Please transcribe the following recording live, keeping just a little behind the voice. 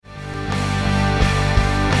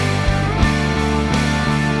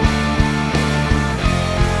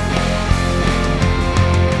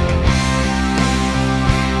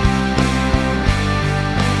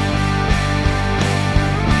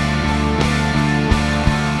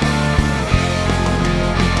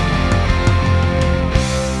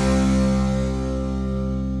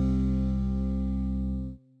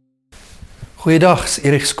Goeiedag,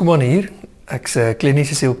 Erik Skuman hier. Ek is 'n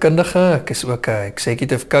kliniese sielkundige, ek is ook 'n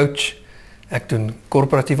executive coach. Ek doen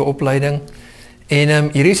korporatiewe opleiding.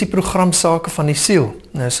 En hier is die program Sake van die Siel.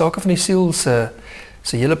 Nou Sake van die Siel se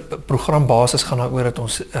hele programbasis gaan daaroor dat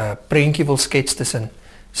ons 'n prentjie wil skets tussen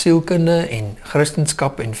sielkunde en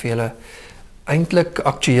Christendom en vir julle eintlik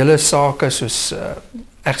aktuele sake soos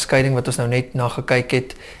egskeiding wat ons nou net na gekyk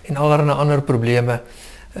het en allerlei ander probleme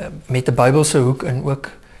met 'n Bybelse hoek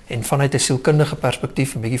en vanuit 'n sielkundige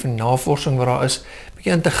perspektief, 'n bietjie van navorsing wat daar is,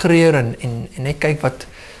 bietjie integreer en net kyk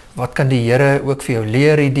wat kan die Here ook vir jou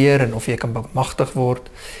leer hierdeur en of jy kan bemagtig word.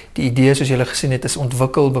 Die idee soos julle gesien het is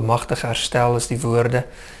ontwikkel, bemagtig, herstel is die woorde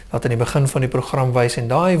wat aan die begin van die program wys en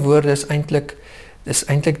daai woorde is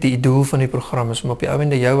eintlik die doel van die program is om op die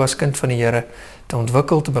ouende jou as kind van die Here te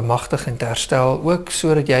ontwikkel, te bemagtig en te herstel, ook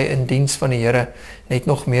sodat jy in diens van die Here net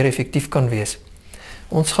nog meer effektief kan wees.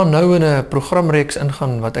 Ons gaan nou in 'n programreeks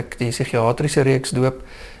ingaan wat ek die psigiatriese reeks doop.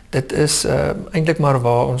 Dit is eintlik maar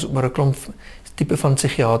waar ons oor 'n klomp tipe van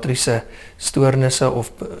psigiatriese stoornisse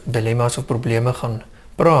of dilemma's of probleme gaan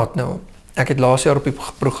praat. Nou, ek het laas jaar op die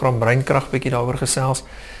program Breinkrag bietjie daaroor gesels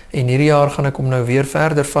en hierdie jaar gaan ek hom nou weer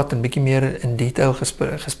verder vat en bietjie meer in detail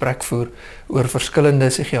gesprek voer oor verskillende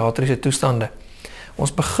psigiatriese toestande.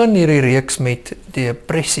 Ons begin hierdie reeks met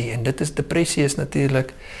depressie en depressie is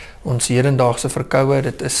natuurlik ons hedendaagse verkoue.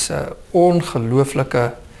 Dit is 'n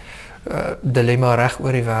ongelooflike dilemma reg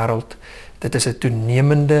oor die wêreld. Dit is 'n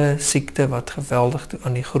toenemende siekte wat geweldig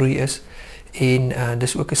aan die groei is en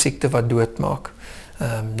dis ook 'n siekte wat doodmaak.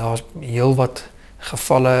 Daar's heel wat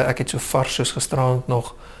gevalle, ek het so vars soos gisteraand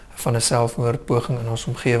nog van 'n selfmoordpoging in ons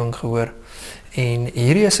omgewing gehoor. En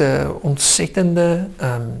hierdie is 'n ontsettende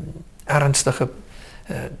ernstige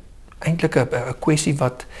eintlik 'n kwessie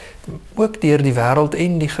wat ook deur die wêreld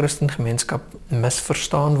en die Christengemeenskap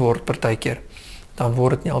misverstaan word partykeer. Dan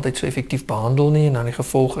word dit nie altyd so effektief behandel nie en dan die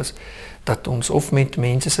gevolg is dat ons of met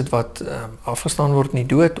mense sit wat afgestaan word nie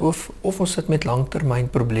dood of ons sit met langtermyn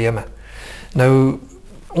probleme. Nou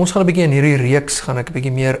ons gaan 'n bietjie in hierdie reeks gaan ek 'n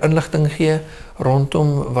bietjie meer inligting gee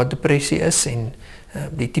rondom wat depressie is en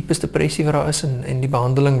die tipes depressie wat daar is en die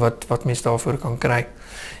behandeling wat mens daarvoor kan kry.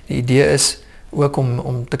 Die idee is ook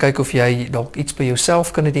om te kyk of jy dalk iets by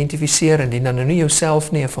jouself kan identifiseer en dan nou nie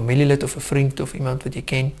jouself nie, 'n familielid of 'n vriend of iemand wat jy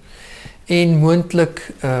ken en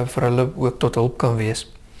moontlik vir hulle ook tot hulp kan wees.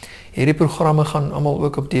 Hierdie programme gaan almal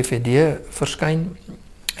ook op DVD verskyn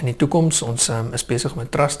in die toekoms. Ons is besig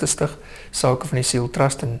met trust te stig, Sake van die Siel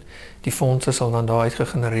Trust en die fondse sal dan daar uit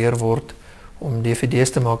gegenereer word om DVD's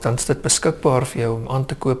te maak. Dan is dit beskikbaar vir jou om aan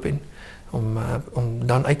te koop en om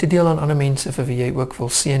dan uit te deel aan ander mense vir wie jy ook wil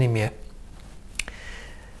seën mee.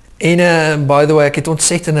 En by the way, ek het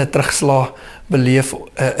ontsettende terugslag beleef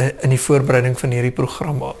in die voorbereiding van hierdie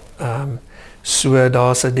program. So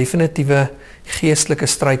daar's 'n definitiewe geestelike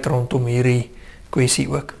stryd rondom hierdie kwessie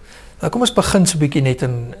ook. Nou kom ons begin so 'n bietjie net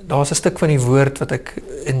en daar's 'n stuk van die woord wat ek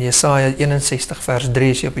in Jesaja 61 vers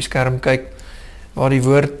 3 as jy op die skerm kyk, waar die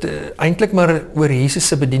woord eintlik maar oor Jesus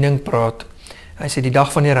se bediening praat. Hy sê die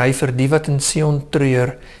dag van die ry vir die wat in Sion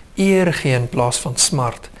treur, eer gee in plaas van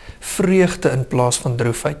smart, vreugde in plaas van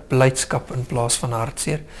droefheid, blydskap in plaas van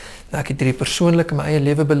hartseer. Nou, ek het hierdie persoonlik in my eie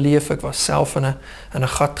lewe beleef. Ek was self in 'n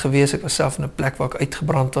gat gewees. Ek was self in 'n plek waar ek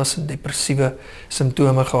uitgebrand was en depressiewe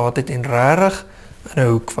simptome gehad het en regtig in 'n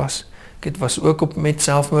hoek was. Ek was ook op met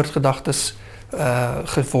selfmoordgedagtes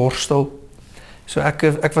geworstel. So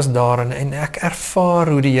ek was daarin en ek ervaar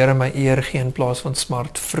hoe die Here my eer gee in plaas van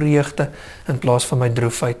smart, vreugde in plaas van my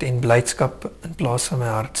droefheid en blydskap in plaas van my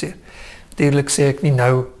hartseer. Natuurlik sê ek nie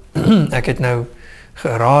nou ek het nou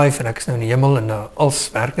geraai en ek is nou in die hemel en alles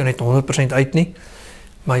werk nou net 100% uit nie.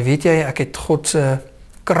 Maar weet jy, ek het God se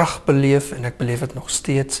krag beleef en ek beleef dit nog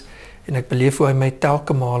steeds en ek beleef hoe hy my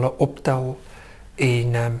telke male optel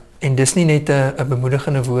en dis nie net 'n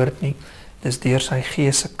bemoedigende woord nie, dis deur sy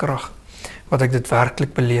Gees se krag wat ek dit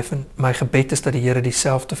werklik beleef en my gebed is dat die Here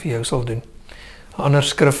dieselfde vir jou sal doen. 'n Ander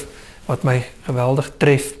skrif wat my geweldig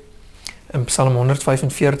tref in Psalm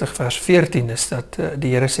 145 vers 14 is dat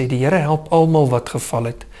die Here sê, die Here help almal wat geval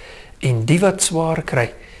het en die wat swaar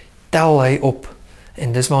kry, tel hy op.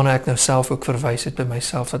 En dis waarna ek nou self ook verwys het by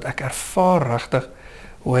myself, dat ek ervaar regtig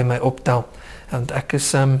hoe hy my optel. Want ek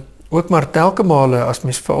is ook maar telke male as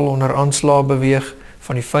mens val onder aanslae beweeg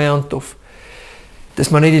van die vyand of dis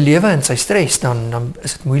maar net die lewe en sy stres, dan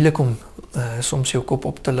is dit moeilik om soms jou kop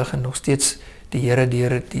op te lig en nog steeds die Here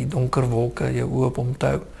deur die donker wolke jou oë op hom te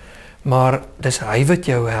hou. Maar dis hy wat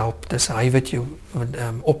jou help, dis hy wat jou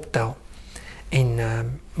optel en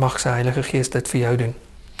mag sy Heilige Gees dit vir jou doen.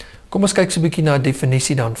 Kom ons kyk so 'n bietjie na 'n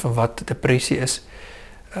definisie dan van wat depressie is.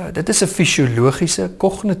 Dit is 'n fisiologiese,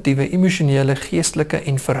 kognitiewe, emosionele, geestelike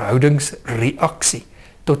en verhoudingsreaksie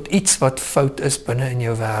tot iets wat fout is binne in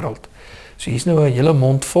jou wêreld. So hier's nou 'n hele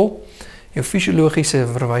mond vol. Jou fisiologiese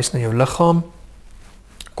verwys na jou liggaam,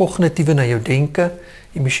 kognitiewe na jou denke,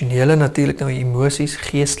 emosionele natuurlik na jou emosies,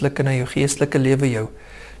 geestelike na jou geestelike lewe,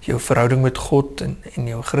 jou verhouding met God en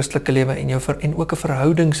jou Christelike lewe en ook 'n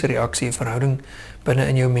verhoudingsreaksie, 'n verhouding binne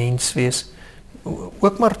in jou menswees,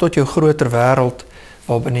 ook maar tot jou groter wêreld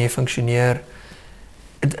waarbinne jy funksioneer.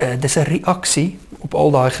 Dis 'n reaksie op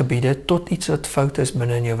al daai gebiede tot iets wat fout is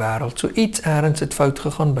binne in jou wêreld. So iets ergens het fout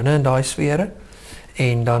gegaan binne in daai sfere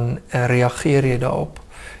en dan reageer jy daarop.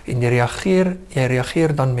 En jy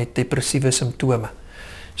reageer dan met depressiewe simptome.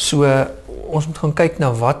 So ons moet gaan kyk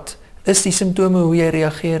na wat is die simptome, hoe jy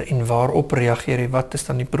reageer en waarop reageer jy, wat is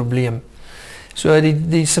dan die probleem. So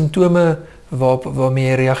die simptome waarmee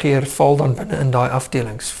jy reageer val dan binne in daai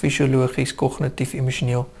afdelings, fisiologies, kognitief,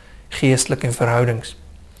 emosioneel, geestelik en verhoudings.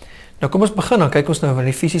 Nou kom ons begin, dan kyk ons nou na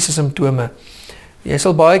die fisiese simptome. Jy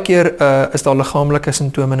sal baie keer, is daar liggaamlike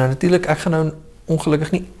simptome, nou natuurlik, ek gaan nou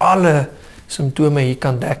ongelukkig nie alle simptome hier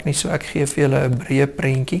kan dek nie, so ek gee vir julle 'n breë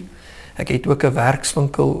prentjie. Ek het ook 'n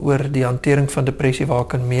werkswinkel oor die hantering van depressie waar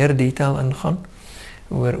ek in meer detail ingaan,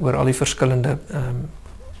 oor al die verskillende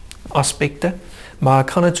aspekte, maar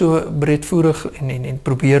ek gaan dit so breedvoerig en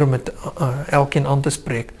probeer om dit elkeen aan te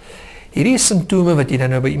spreek. Hierdie is simptome wat jy dan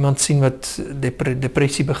nou by iemand sien wat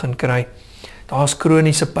depressie begin kry. Daar is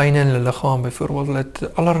kroniese pyn in hulle liggaam, byvoorbeeld hulle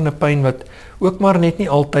het allerlei pyn wat ook maar net nie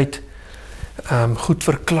altyd goed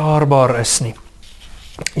verklaarbaar is nie.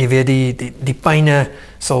 Jy weet die pyne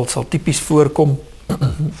sal tipies voorkom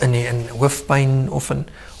in hoofpyn of in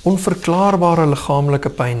onverklaarbare liggaamlike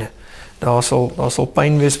pyne. Daar sal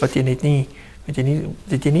pyn wees wat jy net nie,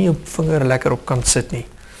 dat jy nie op vinger lekker op kan sit nie.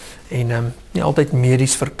 En nie altyd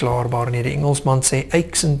medies verklaarbaar nie. Die Engelsman sê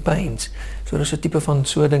aches and pains. So dis 'n tipe van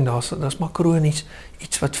so ding, daar's maar kronies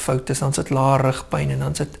iets wat fout is, dan sit laar rugpyn en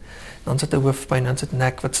dan sit 'n hoofpyn, dan sit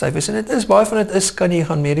nek wat styf is. En dit is baie van dit is kan jy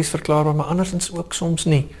gaan medies verklaarbaar, maar andersins ook soms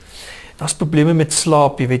nie. Daar's probleme met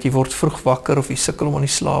slaap, jy weet jy word vroeg wakker of jy sukkel om aan die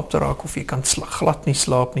slaap te raak of jy kan glad nie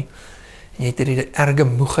slaap nie. En jy het hierdie erge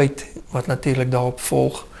moegheid wat natuurlik daarop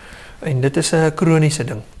volg. En dit is 'n kroniese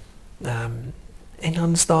ding. En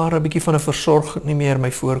dan is daar 'n bietjie van 'n versorg nie meer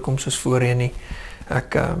my voorkom soos voorheen nie.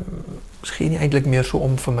 Ek gee nie eintlik meer so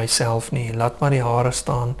om vir myself nie. Laat maar die hare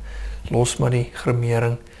staan, los maar die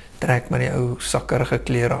grimering, trek maar die ou sakkerige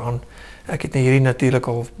klere aan. Ek het hierdie natuurlik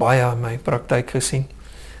al baie in my praktyk gesien.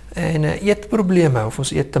 En eetprobleme, of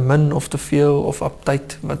ons eet te min of te veel of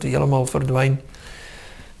aptyt wat heeltemal verdwyn.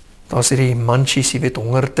 Daar's hierdie munchies, jy weet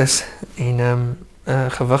hongertes en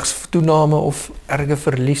gewigstoename of erge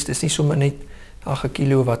verlies. Dis nie sommer net 8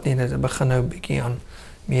 kilo wat nie, dit begin nou 'n bietjie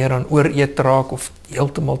meer aan ooreet raak of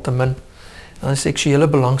heeltemal te min. Dan seksuele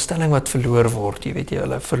belangstelling wat verloor word, jy weet jy,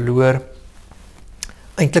 hulle verloor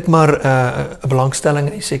eintlik maar 'n belangstelling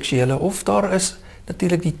in die seksuele, of daar is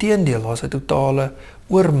natuurlik die teendeel, daar's 'n totale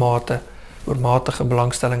oormatige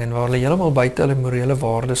belangstelling en waar hulle heeltemal buite hulle morele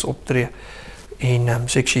waardes optree en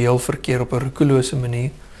seksueel verkeer op 'n roekelose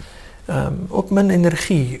manier. Ook min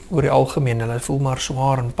energie oor die algemeen, hulle voel maar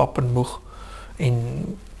swaar en pap en moeg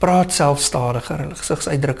en praat self stadiger, hulle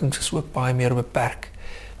gesigsuitdrukkings is ook baie meer beperk.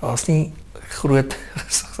 Daar's nie groot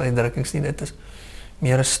gesigsuitdrukkings nie, dit is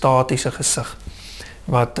meer 'n statiese gesig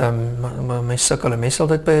wat mense sukkel. Mense sal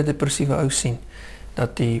dit by 'n depressiewe ou sien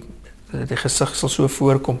dat die gesig sal so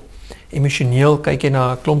voorkom. Emosioneel kyk jy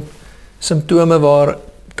na 'n klomp simptome waar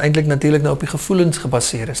eintlik natuurlik nou op die gevoelens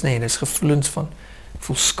gebaseer is, nee, dis gevoelens van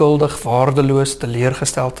voel skuldig, waardeloos,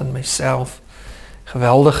 teleurgesteld in myself,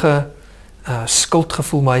 geweldige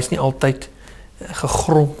skuldgevoel, maar hy is nie altyd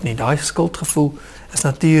gegrond nie. Daai skuldgevoel is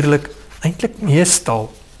natuurlik eintlik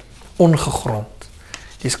meestal ongegrond.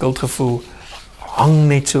 Die skuldgevoel hang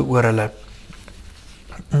net so oor hulle.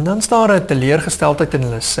 En dan is daar 'n teleurgesteldheid in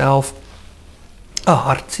hulle self, 'n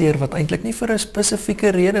hartseer wat eintlik nie vir 'n spesifieke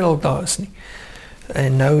rede dalk daar is nie.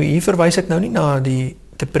 En nou hier verwys ek nou nie na die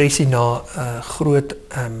depressie na 'n groot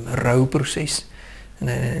rouproses en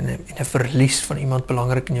 'n verlies van iemand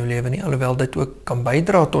belangrik in jou lewe nie, alhoewel dit ook kan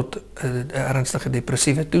bydra tot 'n ernstige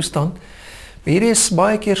depressiewe toestand. Maar hier is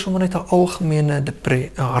baie keer sommer net 'n algemene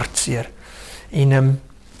hartseer en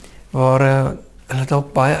waar hulle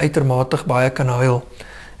dalk baie uitermate baie kan huil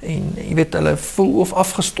en jy weet hulle voel of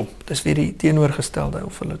afgestomp. Dis weer die teenoorgestelde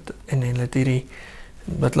of hulle het hierdie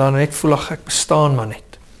wat laat net voel ek bestaan maar net.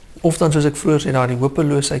 Of dan soos ek vroeër sê, daar die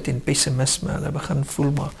hopeloosheid en pessimisme, hulle begin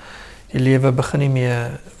voel maar die lewe begin nie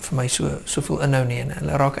meer vir my soveel inhou nie en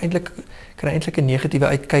hulle kry eintlik 'n negatiewe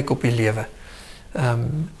uitkyk op die lewe.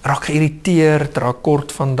 raak geïrriteerd, raak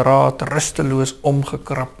kort van draad, rusteloos,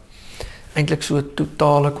 omgekrap. Eintlik so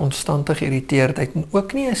totale, konstante geïrriteerdheid en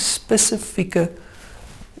ook nie 'n spesifieke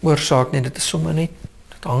oorsaak nie, dit is sommer net,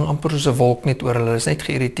 dit hang amper soos 'n wolk net oor hulle, is net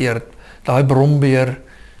geïrriteerd. Daai brombeer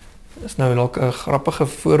is nou dalk 'n grappige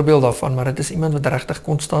voorbeeld daarvan, maar dit is iemand wat regtig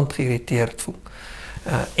konstant geïrriteerd voel.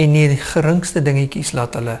 En die geringste dingetjies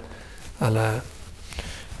laat hulle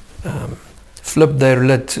flip their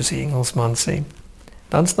lid, soos die Engelsman sê.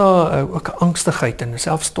 Dan is daar ook 'n angstigheid en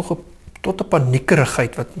selfs tot 'n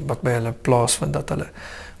paniekerigheid wat by hulle plaasvind, dat hulle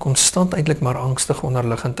konstant eintlik maar angstig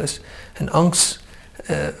onderliggend is. En angs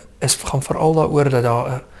gaan veral daaroor dat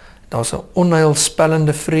daar's 'n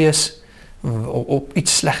onheilspellende vrees op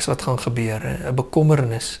iets slegs wat gaan gebeur, 'n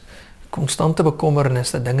bekommernis, konstante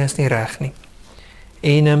bekommernis dat dinge is nie reg nie.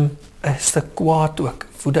 En is te kwaad ook.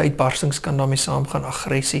 Woedeuitbarstings kan daarmee saamgaan,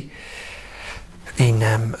 aggressie. En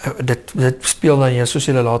dit speel dan jy, soos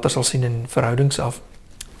julle later sal sien, in verhoudings af.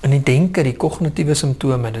 In die denke, die kognitiewe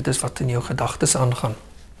simptome, dit is wat in jou gedagtes aangaan.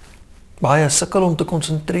 Baie sukkel om te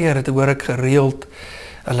konsentreer, dit hoor ek gereeld.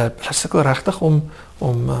 Hulle sukkel regtig om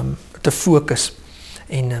te fokus.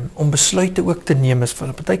 En om besluite ook te neem is vir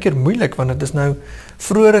hulle partykeer moeilik, want dit is nou,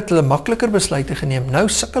 vroeër het hulle makliker besluite geneem, nou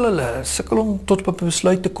sukkel om tot op 'n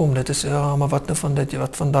besluit te kom, dit is, ja, maar wat nou van dit,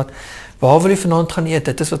 wat van dat, waar wil jy vanaand gaan eet,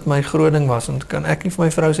 dit is wat my groot ding was, want kan ek nie vir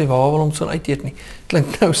my vrou sê, waar wil ons gaan uit eet nie,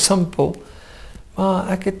 klink nou simpel,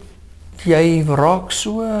 maar jy raak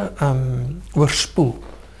so oorspoel,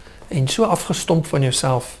 en so afgestomp van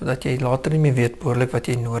jouself, dat jy later nie meer weet behoorlik wat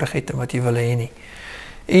jy nodig het en wat jy wil hê nie.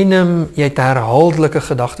 En jy het herhaaldelike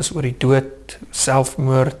gedagtes oor die dood,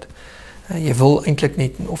 selfmoord, jy wil eintlik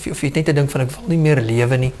net, of jy het net 'n ding van ek wil nie meer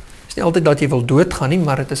lewe nie. Het is nie altyd dat jy wil doodgaan nie,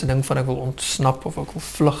 maar het is 'n ding van ek wil ontsnap, of ek wil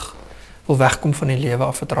vlug, wil wegkom van die lewe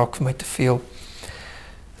af, het raak vir my te veel.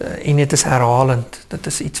 En dit is herhalend, dit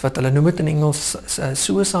is iets wat hulle noem het in Engels,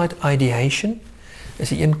 suicide ideation, is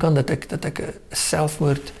die een kant dat ek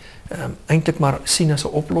selfmoord eintlik maar sien as 'n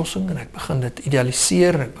oplossing, en ek begin dit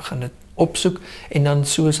idealiseer, ek begin dit opsoek, en dan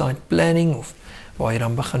suicide planning, of waar jy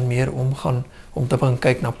dan begin meer omgaan, om te begin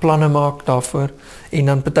kyk na planne maak daarvoor, en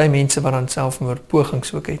dan party mense wat dan selfmoord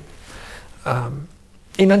pogings ook het.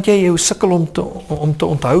 En dan jy jou sukkel om te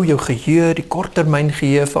onthou jou geheue, die korttermyn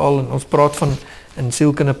geheue veral, en ons praat van, in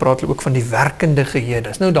sielkunde praat hulle ook van die werkende geheue,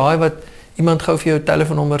 dis nou daai wat iemand gou vir jou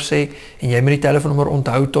telefoonnommer sê, en jy moet die telefoonnommer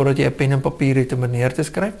onthou, totdat jy 'n pen en papier het om neer te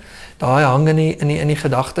skryf, daai hang in die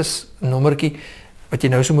gedagtes, nommertjie, wat jy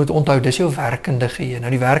nou so moet onthou, dis jou werkende geheue. Nou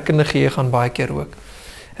die werkende geheue gaan baie keer ook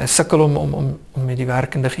sukkel om met die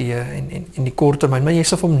werkende geheue en die korttermyn, maar jy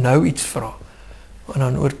sal hom nou iets vra, en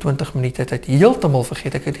dan oor 20 minute het hy heeltemal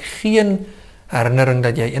vergeet, ek het geen herinnering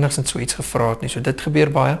dat jy enigstens so iets gevra het nie, so dit gebeur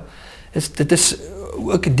baie, dit is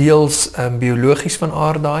ook deels biologies van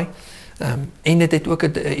aard daai, en dit het ook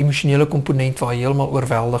 'n emosionele komponent waar jy heeltemal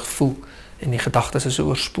oorweldig voel, en die gedagtes is so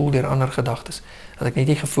oorspoel deur ander gedagtes, dat ek net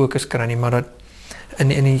nie gefokus kry nie, maar dat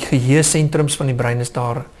in die geheue sentrums van die brein is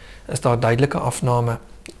daar duidelike afname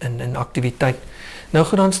in aktiwiteit. Nou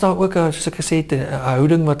goed, dan is daar ook, soos ek gesê het, 'n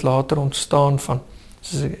houding wat later ontstaan van,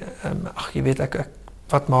 soos jy weet, ek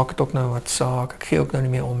wat maak het ook nou wat saak, ek gee ook nou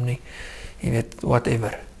nie meer om nie, jy weet,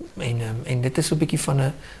 whatever. En dit is so 'n bietjie van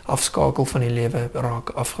 'n afskakel van die lewe,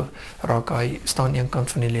 raak hy staan een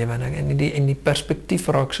kant van die lewe, en die perspektief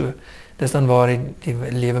raak so, dis dan waar die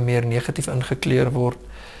lewe meer negatief ingekleur word,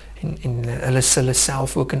 en hulle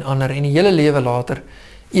self ook en ander, en die hele lewe later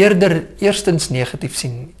eerstens negatief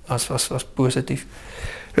sien as positief.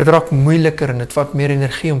 Dit raak moeiliker en dit vat meer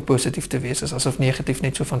energie om positief te wees, asof negatief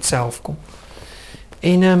net so van self kom.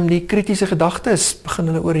 En die kritiese gedagtes begin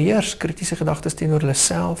hulle oorheers, kritiese gedagtes teenoor hulle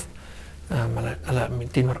self, hulle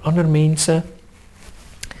teenoor ander mense,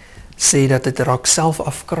 sê dat dit raak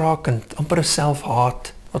selfafkrakend, amper 'n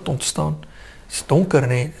selfhaat wat ontstaan. Het is donker,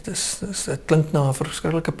 nee, dit klink na 'n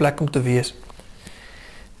verskriklike plek om te wees.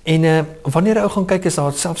 En wanneer jy ou gaan kyk, is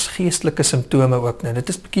daar selfs geestelike simptome ook. Nou, dit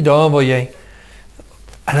is bietjie daar waar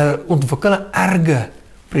hulle ontwikkel 'n erge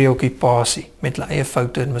preokkupasie met hulle eie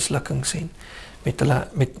foute en mislukkings en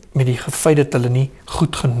met die feit dat hulle nie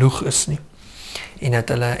goed genoeg is nie.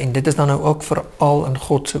 En dit is dan nou ook veral in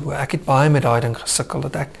God se oë. Ek het baie met daai ding gesukkel,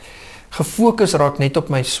 dat ek gefokus raak net op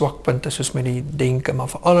my swakpunte, soos met die denke, maar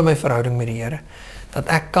veral in my verhouding met die Here. Dat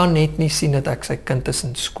ek kan net nie sien dat ek sy kind is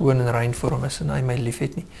en skoon en rein voor hom is en hy my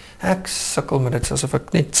liefhet nie. Ek sukkel met dit, asof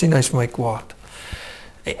ek net sien hy is vir my kwaad.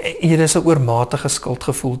 Hier is 'n oormatige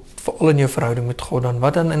skuldgevoel, veral in jou verhouding met God dan.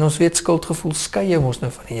 Wat dan? En ons weet skuldgevoel skei jou mos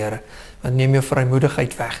nou van die Here. Want neem jou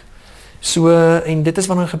vrymoedigheid weg. So, en dit is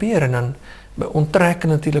wat dan gebeur, en dan onttrek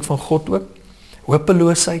natuurlik van God ook.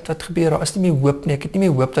 hopeloosheid wat gebeur, daar is nie meer hoop nie, ek het nie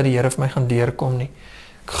meer hoop dat die Here vir my gaan deurkom nie.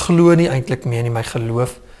 Ek glo nie eintlik meer nie, my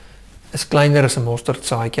geloof is kleiner as 'n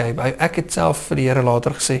mosterdsaadjie. Ek het self vir die Here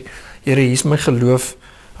later gesê, Here, hier is my geloof,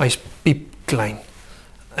 hy's piep klein.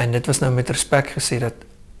 En dit was nou met respek gesê dat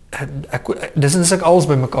dis as ek alles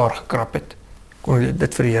bymekaar gekrap het. Ek kon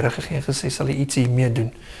dit vir die Here gegee en gesê, sal hy iets hiermee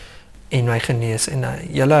doen en my genees. En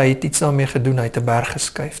julle het iets daarmee gedoen, hy het 'n berg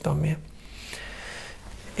geskuif daarmee.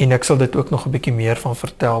 En ek sal dit ook nog 'n bietjie meer van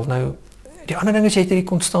vertel. Nou, die ander ding is jy het hierdie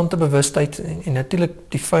konstante bewustheid en natuurlik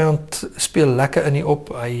die vyand speel lekker in die op.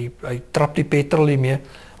 Hy trap die petrol hiermee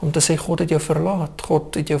om te sê God het jou verlaat,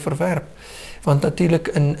 God het jou verwerp. Want natuurlik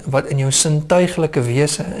in jou sintuiglike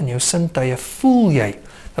wese, in jou sintuie voel jy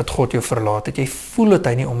dat God jou verlaat het. Jy voel dat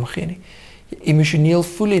hy nie omgee nie. Emosioneel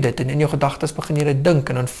voel jy dit en in jou gedagtes begin jy dit dink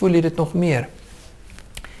en dan voel jy dit nog meer.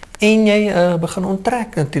 En jy begin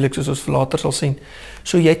onttrek natuurlik soos ons later sal sien.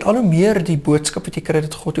 So jy het al hoe meer die boodskap wat jy kry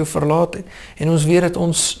dat God jou verlaat het. En ons weet dat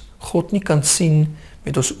ons God nie kan sien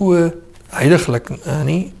met ons oë heiliglik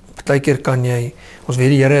nie. Partykeer kan jy, ons weet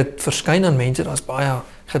die Here het verskyn aan mense, daar's baie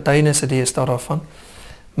getuienisse deesdae daarvan.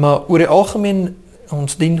 Maar oor die algemeen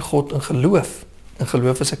ons dien God in geloof. En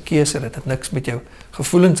geloof is 'n keuse, dit het niks met jou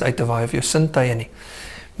gevoelens uit te waai of jou sintuie nie.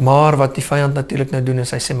 Maar wat die vyand natuurlik nou doen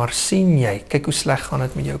is hy sê, maar sien jy, kyk hoe sleg gaan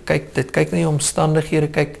dit met jou, kyk na jou omstandighede,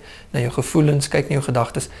 kyk na jou gevoelens, kyk na jou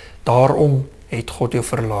gedagtes, daarom het God jou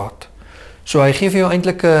verlaat. So hy gee vir jou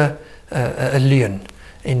eintlik 'n leuen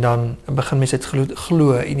en dan begin mense dit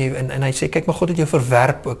glo en hy sê, kyk maar God het jou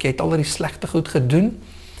verwerp ook, jy het al die slegte goed gedoen,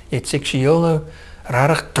 jy het seksueel nou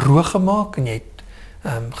regtig droog gemaak en jy het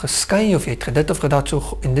geskei of jy het dit of gedat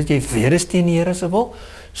so en dit jy weer is teen die Here se wil,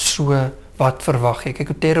 so wat verwag jy? Kyk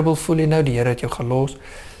hoe terrible voel jy nou, die Here het jou gelos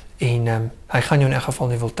en hy gaan jou in elk geval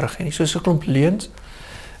nie wil terug hê nie. So 'n klomp leuns.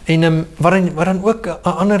 En wat dan ook 'n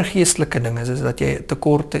ander geestelike ding is dat jy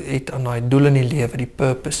tekort het aan daai doel in die lewe, die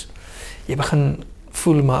purpose. Jy begin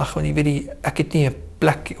voel maar ag, want jy weet ek het nie 'n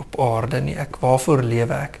plek op aarde nie. Waarvoor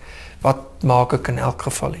lewe ek? Wat maak ek in elk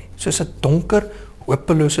geval nie? Soos 'n donker,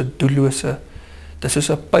 hopelose, doellose. Dis soos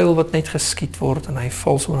 'n pyl wat net geskiet word en hy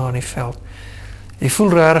val sommer in die veld. Jy voel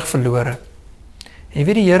regtig verlore. En jy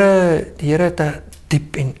weet die Here het 'n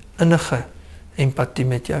diep en innige empatie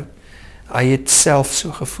met jou. Hy het self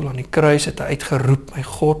so gevoel aan die kruis, het hy uitgeroep,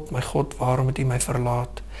 my God, waarom het U my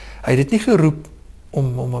verlaat? Hy het dit nie geroep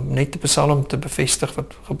om net 'n psalm te bevestig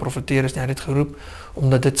wat geprofeteer is nie, hy het dit geroep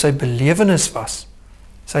omdat dit sy belewenis was.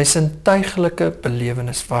 Sy sintuiglike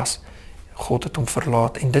belewenis was, God het hom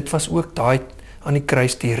verlaat en dit was ook daai aan die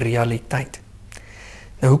kruis die realiteit.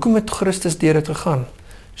 Nou hoekom het Christus deur dit gegaan?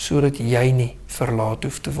 Sodat jy nie verlaat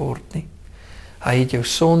hoef te word nie. Hy het jou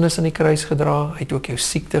sondes aan die kruis gedra, hy het ook jou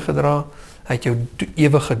siekte gedra, hy het jou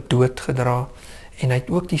ewige dood gedra en hy het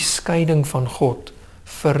ook die skeiding van God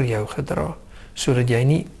vir jou gedra, sodat jy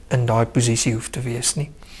nie in daai posisie hoef te wees nie.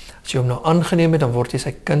 As jy hom nou aangeneem het, dan word jy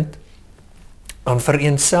sy kind, dan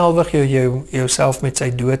vereenselwig jy jouself met sy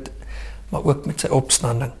dood, maar ook met sy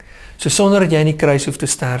opstanding. So sonder dat jy in die kruis hoef te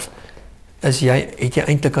sterf, het jy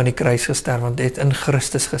eintlik aan die kruis gesterf, want jy het in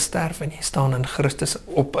Christus gesterf en jy staan in Christus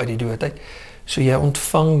op uit die dood uit. So jy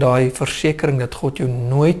ontvang daai versekering dat God jou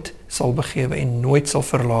nooit sal begewe en nooit sal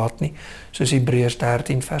verlaat nie, soos Hebreërs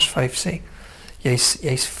 13 vers 5 sê.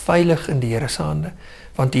 Jy's veilig in die Here se hande,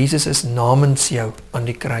 want Jesus is namens jou aan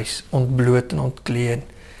die kruis, ontbloot en ontklee.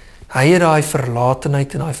 Hy het daai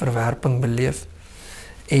verlatenheid en daai verwerping beleef.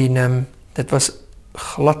 En dit was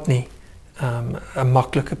glad nie 'n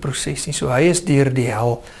maklike proses nie. So hy is deur die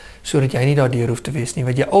hel, sodat jy nie daardeur hoef te wees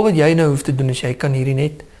nie. Al wat jy nou hoef te doen is jy kan hierdie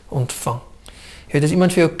net ontvang. Jy weet, as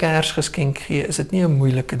iemand vir jou Kersgeskenk gee, is dit nie 'n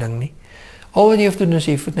moeilike ding nie. Al wat jy hoef te doen is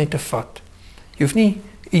jy hoef dit net te vat. Jy hoef nie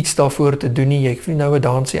iets daarvoor te doen nie, jy hoef nie nou 'n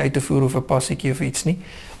dansie uit te voer of 'n passietjie of iets nie.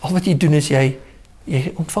 Al wat jy doen is jy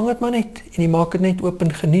ontvang dit maar net en jy maak dit net oop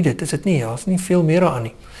en geniet dit. Is dit nie? Ja, is nie veel meer aan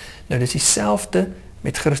nie. Nou dis dieselfde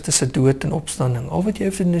met Christus se dood en opstanding. Al wat jy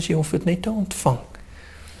hoef te doen is jy hoef dit net te ontvang.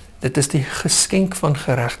 Dit is die geskenk van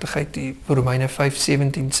geregtigheid. Die Romeine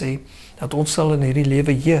 5:17 sê dat ons sal in hierdie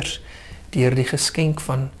lewe heers deur die geskenk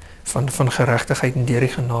van geregtigheid en deur die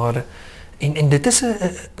genade. En dit is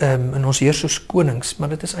in ons heers soos konings, maar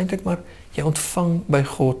dit is eintlik maar jy ontvang by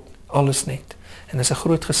God alles net. En dit is 'n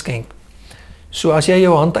groot geskenk. So as jy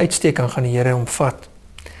jou hand uitsteek, dan gaan die Here hom vat.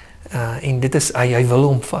 En dit is hy wil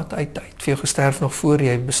hom vat. Hy het vir jou gesterf nog voor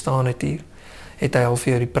jy bestaan het hier. Het hy al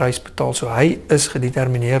vir jou die prys betaal. So hy is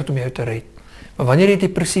gedetermineerd om jou te red. Maar wanneer jy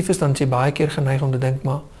depressief is, dan is jy baie keer geneig om te dink,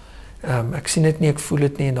 maar ek sien dit nie, ek voel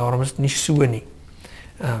dit nie en daarom is dit nie so nie.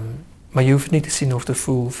 Maar jy hoef nie te sien of te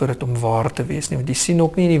voel vir dit om waar te wees nie, want jy sien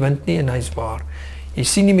ook nie in die wind nie en hy's waar. Jy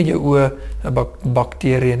sien nie met jou oë 'n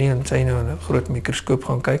bakterie nie, en jy nou in 'n groot mikroskoop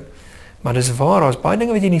gaan kyk. Maar dis waar, daar's baie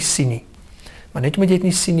dinge wat jy nie sien nie. Maar net omdat jy dit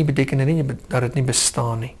nie sien nie, beteken dit nie dat dit nie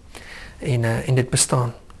bestaan nie. En dit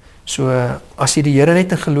bestaan. So as jy die Here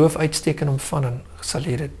net in geloof uitsteek en hom van, dan sal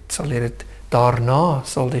jy dit daarna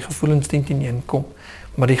sal die gevoelens teen inkom.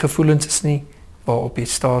 Maar die gevoelens is nie waarop jy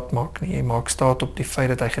staat maak nie. Jy maak staat op die feit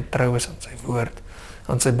dat hy getrou is aan sy woord,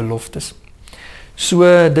 aan sy beloftes. So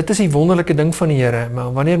dit is die wonderlike ding van die Here,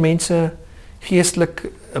 maar wanneer mense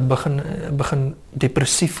geestelik begin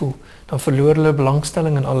depressief voel, dan verloor hulle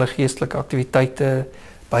belangstelling in alle geestelike aktiwiteite.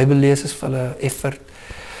 Bybel lees is vir hulle effort,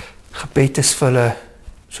 gebed is vir hulle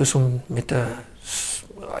soos om met 'n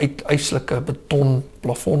uitslike beton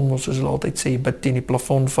plafon, soos hulle altyd sê, jy bid teen die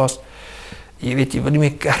plafon vas. Jy weet, jy wil nie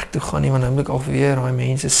meer kerk toe gaan nie, want nou moet ek alweer daai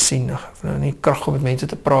mense sien. Ek het nou nie krag om met mense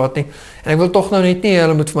te praat nie. En ek wil tog nou net nie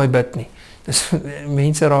hulle moet vir my bid nie. Dus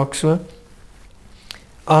mense raak so.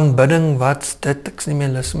 Aanbidding, wat dit? Ek is nie meer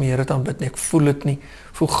lus om die Here te aanbid nie. Ek voel dit nie.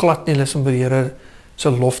 Ek voel glad nie lus om by die Here se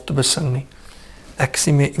lof te besing nie. Ek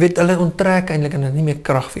sien meer, jy weet, hulle onttrek eintlik en dit nie meer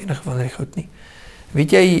krag vir enige van die goed nie.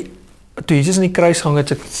 Weet jy, toe Jesus in die kruis hang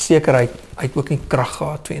het, ek seker hy het ook nie krag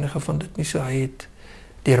gehad vir enige van dit nie. So hy het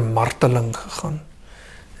deur marteling gegaan.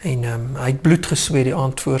 En hy het bloed gesweet die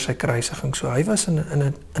aand voor sy kruisiging. So hy was in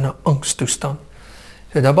 'n angstoestand.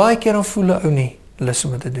 So daar baie keer dan voel 'n ou nie lus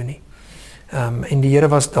om dit te doen nie. En die Here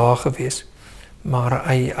was daar gewees. Maar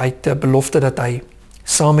hy het 'n belofte dat hy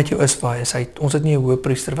saam met jou is waar hy is. Ons het nie 'n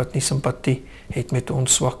hoëpriester wat nie simpatie het met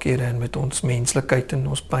ons swakhede en met ons menslikheid en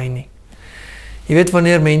ons pyn nie. Jy weet,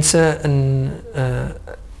 wanneer mense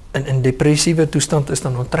in depressiewe toestand is,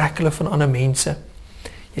 dan onttrek hulle van ander mense.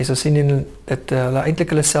 Jy sal sien dat hulle eintlik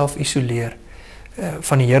hulle self isoleer.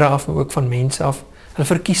 Van die Here af, maar ook van mense af. Hulle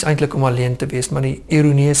verkies eintlik om alleen te wees, maar die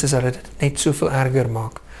ironie is dat dit net soveel erger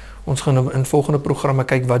maak. Ons gaan in volgende programme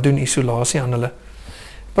kyk wat doen isolasie aan hulle.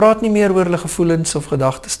 Praat nie meer oor hulle gevoelens of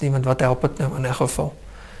gedagtes nie, want wat help dit nou in 'n geval?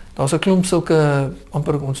 Daar's 'n klomp sulke,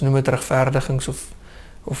 amper ons noem dit regverdigings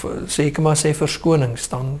of seker maar sê verskonings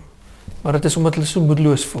dan. Maar dit is omdat hulle so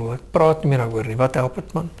moedeloos voel. Ek praat nie meer daaroor nie. Wat help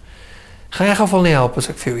dit man? Gaan in geval nie help as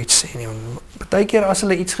ek vir jou iets sê nie. Partykeer as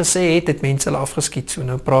hulle iets gesê het mense hulle afgeskiet, so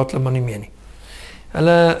nou praat hulle maar nie meer nie.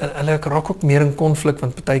 Hulle raak ook meer in konflik,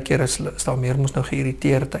 want partykeer is daar meer mos nou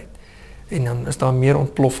geïrriteerdheid. En dan is daar meer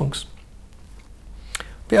ontploffings.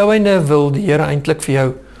 Op die ou einde wil die Here eintlik vir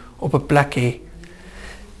jou op 'n plek hê,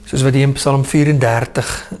 soos wat die in Psalm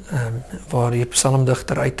 34, waar die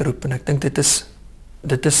psalmdigter uitroep, en ek dink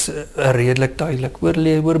dit is redelik duidelik. Hoor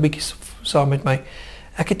 'n bietjie saam met my.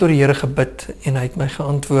 Ek het tot die Here gebid en hy het my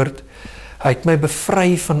geantwoord. Hy het my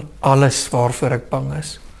bevry van alles waarvoor ek bang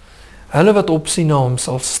is. Hulle wat opsien na hom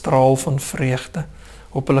sal straal van vreugde.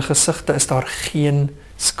 Op hulle gesigte is daar geen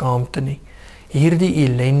skaamte nie. Hierdie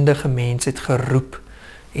ellendige mens het geroep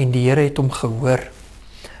en die Here het hom gehoor.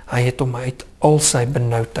 Hy het hom uit al sy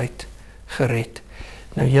benoudheid gered.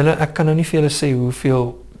 Nou julle, ek kan nou nie vir julle sê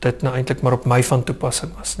hoeveel dit nou eintlik maar op my van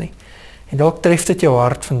toepassing was nie. En dalk tref dit jou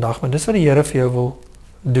hart vandag, maar dis wat die Here vir jou wil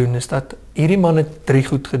doen, is dat hierdie man het 3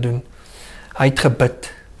 goed gedoen. Hy het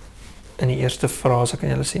gebid in die eerste frase, kan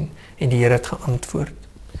julle sien, en die Here het geantwoord.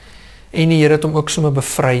 En die Here het hom ook sommer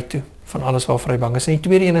bevry toe van alles waarvoor hy bang is. En die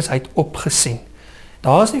tweede een is hy het opgesien.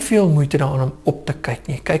 Daar is nie veel moeite daaraan om op te kyk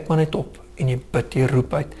nie. Jy kyk maar net op en jy bid, jy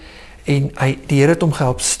roep uit. En die Here het hom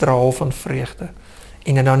gehelp straal van vreugde.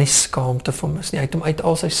 En hy dan nie skaamte vir hom is nie. Hy het hom uit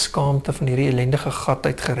al sy skaamte van hierdie ellendige gat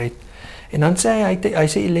uit gered. En dan sê hy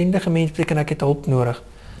sê ellendige mens beteken ek het hulp nodig.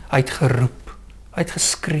 Hy het geroep, hy het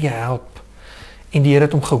geskree help. En die Here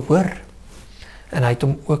het hom gehoor. En hy het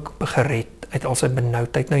hom ook gered uit al sy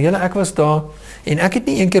benoudheid. Nou julle, ek was daar en ek het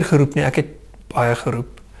nie een keer geroep nie, ek het baie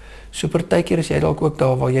geroep. So partykeer is jy dalk ook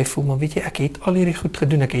daar waar jy voel, maar weet jy, ek het al hierdie goed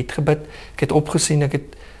gedoen, ek het gebid, ek het opgesien, ek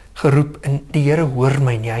het geroep en die Here hoor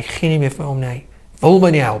my nie, hy gee nie meer vir hom nie, hy wil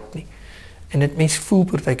my nie help nie. En dit mens voel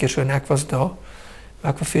partykeer so en ek was daar.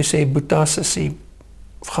 Maar ek wil vir jou sê, Boeta, sussie,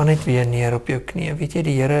 gaan net weer neer op jou knieë. Weet jy,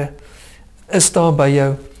 die Here is daar by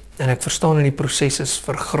jou en ek verstaan in die proses is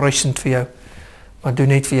vergruisend vir jou. Maar doen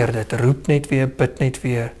net weer dit, roep net weer, bid net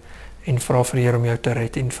weer en vra vir die Here om jou te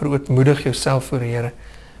red en verootmoedig jouself voor die Here.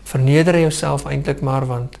 Verneder jouself eintlik maar,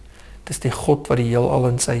 want dit is die God wat die heelal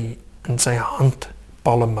in sy hand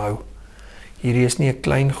palm hou. Hierdie is nie 'n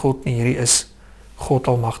klein God nie, hierdie is God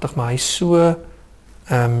almagtig, maar hy is so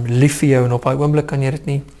lief vir jou en op daai oomblik kan jy dit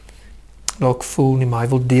nie dalk voel nie, maar hy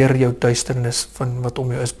wil deur jou duisternis van wat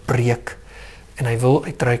om jou is breek en hy wil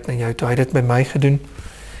uitreik na jou toe. Hy het dit by my gedoen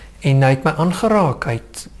en hy het my aangeraak.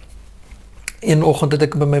 Een oggend het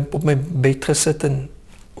ek op my bed gesit en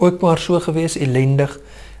ook maar so gewees, ellendig.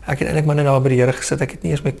 ek het eintlik maar net daar by die Here gesit, ek het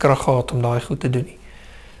nie eens my krag gehad om daai goed te doen nie.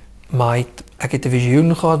 Maar ek het 'n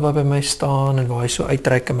visioen gehad wat by my staan, en waar hy so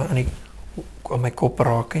uitreik en aan my kop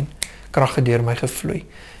raak, en krag het deur my gevloei,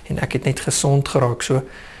 en ek het net gesond geraak, so,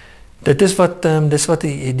 dit is wat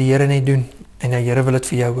die Here net doen, en die Here wil dit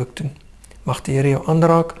vir jou ook doen. Mag die Here jou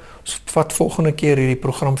aanraak. Ons vat volgende keer hierdie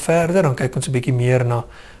program verder, dan kyk ons 'n bietjie meer na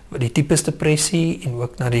die tipes depressie, en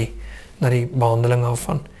ook na die behandeling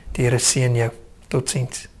daarvan. Die Here seën jou.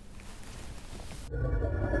 Totsiens.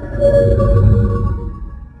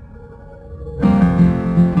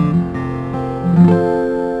 Thank you.